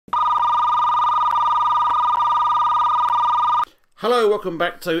Hello, welcome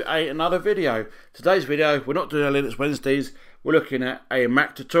back to another video. Today's video, we're not doing a Linux Wednesdays, we're looking at a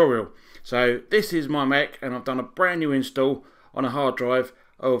Mac tutorial. So this is my Mac and I've done a brand new install on a hard drive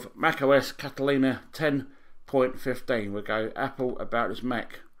of macOS Catalina 10.15. We'll go Apple About This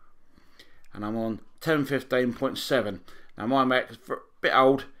Mac. And I'm on 10.15.7. Now my Mac is a bit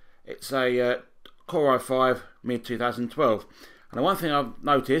old, it's a Core i5 mid 2012. And the one thing I've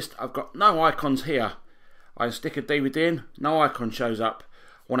noticed, I've got no icons here. I stick a DVD in, no icon shows up.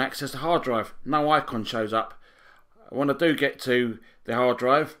 I want to access the hard drive, no icon shows up. When I do get to the hard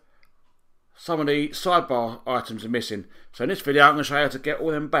drive, some of the sidebar items are missing. So in this video I'm going to show you how to get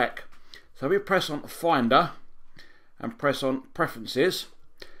all them back. So we press on Finder and press on Preferences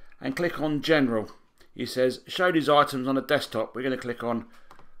and click on General. It says show these items on the desktop. We're going to click on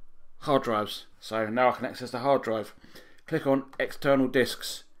hard drives. So now I can access the hard drive. Click on external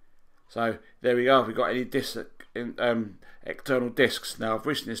disks. So there we go, we've got any external disks. Now I've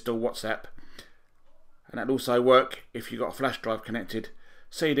recently installed WhatsApp, and that'll also work if you've got a flash drive connected,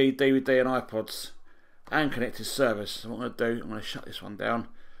 CD, DVD and iPods, and connected servers. So what I'm going to do, I'm going to shut this one down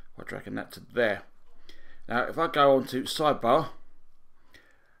by dragging that to there. Now if I go on to sidebar,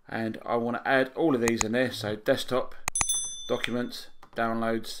 and I want to add all of these in there, so desktop, documents,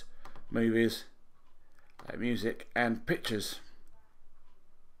 downloads, movies, music and pictures.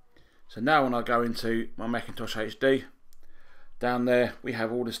 So now when I go into my Macintosh HD, down there we have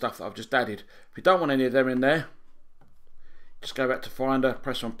all the stuff that I've just added. If you don't want any of them in there, just go back to Finder,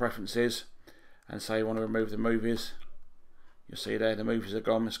 press on Preferences, and say you want to remove the movies. You'll see there the movies are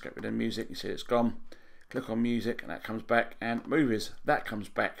gone. Let's get rid of music, you see it's gone. Click on music and that comes back, and movies, that comes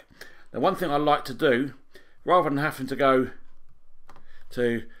back. Now one thing I like to do, rather than having to go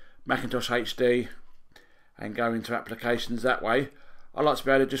to Macintosh HD and go into applications that way, I like to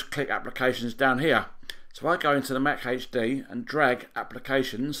be able to just click applications down here. So I go into the Mac HD and drag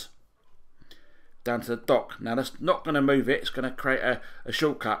applications down to the dock. Now that's not going to move it, it's going to create a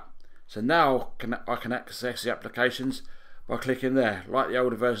shortcut. So now I can access the applications by clicking there, like the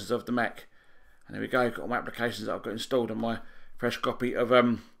older versions of the Mac. And there we go, got all my applications that I've got installed on my fresh copy of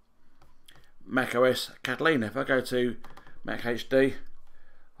macOS Catalina. If I go to Mac HD,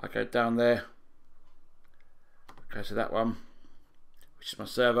 I go down there, go to that one, which is my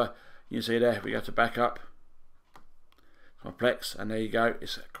server. You can see there, if we go to backup, my Plex, and there you go,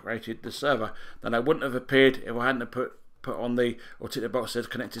 it's created the server. Now that wouldn't have appeared if I hadn't have put on the, or tick the box that says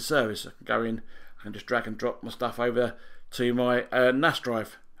connected service. I can go in, I can just drag and drop my stuff over to my NAS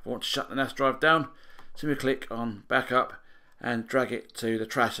drive. If I want to shut the NAS drive down, simply click on backup and drag it to the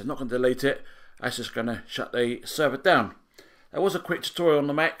trash. I'm not going to delete it, that's just going to shut the server down. There was a quick tutorial on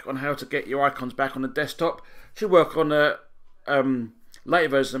the Mac on how to get your icons back on the desktop. Should work on the later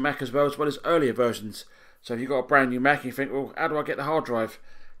versions of Mac as well as earlier versions. So if you've got a brand new Mac and you think, well, how do I get the hard drive?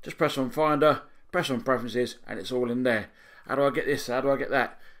 Just press on Finder, press on Preferences, and it's all in there. How do I get this? How do I get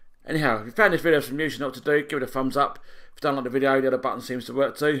that? Anyhow, if you found this video from use, you know what to do, give it a thumbs up. If you don't like the video, the other button seems to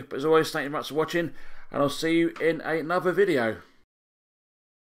work too. But as always, thank you very much for watching, and I'll see you in another video.